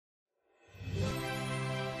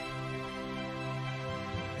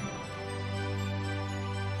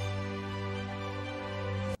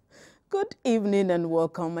Good evening and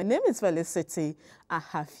welcome. My name is Felicity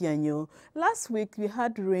Ahafianyo. Last week we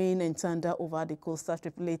had rain and thunder over the coastal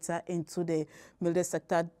strip, later into the middle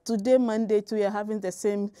sector. Today, Monday, we are having the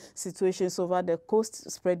same situations over the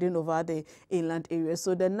coast, spreading over the inland area.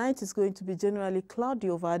 So the night is going to be generally cloudy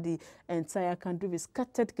over the entire country with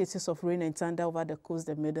scattered cases of rain and thunder over the coast,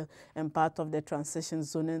 the middle and part of the transition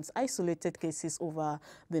zone, and isolated cases over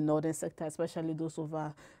the northern sector, especially those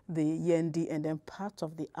over the Yendi and then part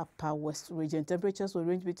of the upper west region. Temperatures will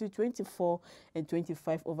range between 24 and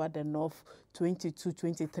 25 over the north, 22,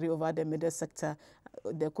 23 over the middle sector.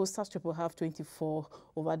 The coastal strip will have 24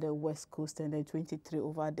 over the west coast and then 23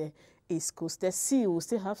 over the east coast. The sea will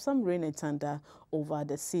still have some rain and thunder over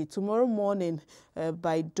the sea. Tomorrow morning,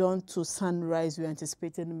 by dawn to sunrise, we're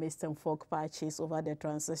anticipating mist and fog patches over the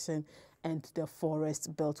transition and the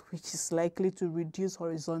forest belt, which is likely to reduce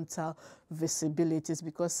horizontal visibilities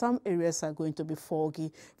because some areas are going to be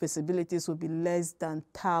foggy. Visibilities will be less than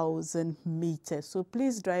 1,000 meters. So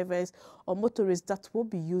please, drivers or motorists that will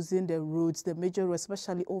be using the roads, the major roads,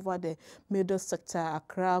 especially over the middle sector,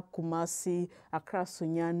 Accra, Kumasi, Accra,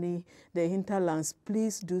 Sunyani, the hinterlands,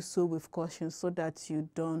 please do so with caution so that you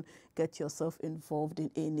don't get yourself involved in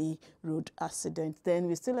any road accident. Then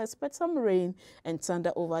we still expect some rain and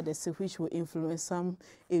thunder over the sea, which will influence some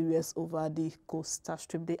areas over the coastal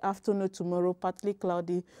strip. The afternoon tomorrow, partly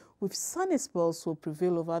cloudy with sunny spells will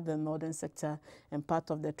prevail over the northern sector and part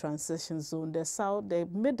of the transition zone. The south, the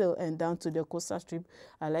middle and down to the coastal strip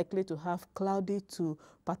are likely to have cloudy to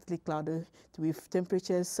partly cloudy with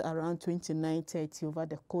temperatures around 29, 30 over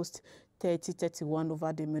the coast, 30, 31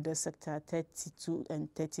 over the middle sector, 32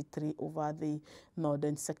 and 33 over the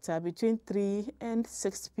northern sector. Between 3 and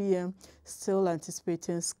 6 p.m., still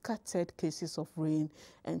anticipating scattered cases of rain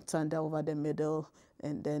and thunder over the middle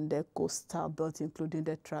and then the coastal belt, including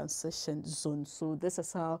the transition zone. So this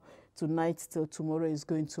is how tonight till tomorrow is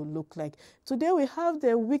going to look like. Today we have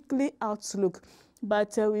the weekly outlook,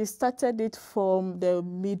 but we started it from the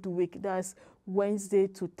midweek. That's Wednesday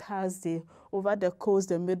to Thursday. Over the coast,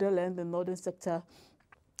 the middle and the northern sector,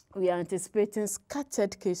 we are anticipating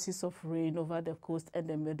scattered cases of rain over the coast and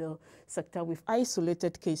the middle sector with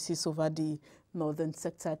isolated cases over the northern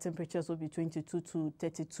sector. Temperatures will be 22 to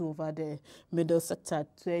 32 over the middle sector,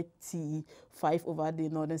 35 over the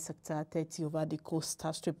northern sector, 30 over the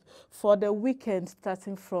coastal strip. For the weekend,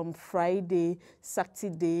 starting from Friday,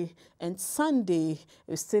 Saturday, and Sunday,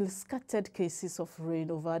 still scattered cases of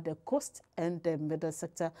rain over the coast and the middle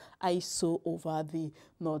sector, ISO over the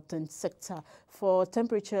northern sector. For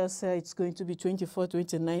temperatures, it's going to be 24,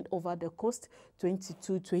 29 over the coast,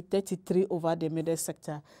 22, 33 over the middle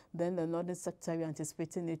sector. Then the northern sector, we're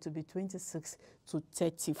anticipating it to be 26 to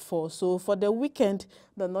 34. So for the weekend,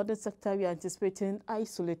 the northern sector, we're anticipating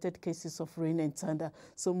isolated cases of rain and thunder.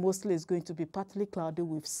 So mostly it's going to be partly cloudy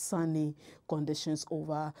with sunny conditions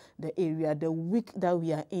over the area. The week that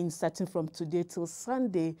we are in, starting from today till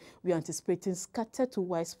Sunday, we're anticipating scattered to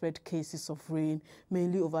widespread cases of rain,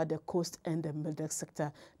 mainly over the coast and the middle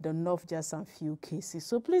sector. The north, just some few cases.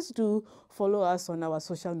 So please do follow us on our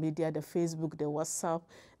social media, the Facebook, the WhatsApp,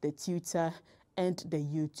 the Twitter, and the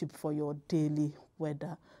YouTube for your daily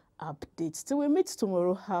weather updates. Till we meet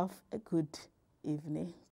tomorrow, have a good evening.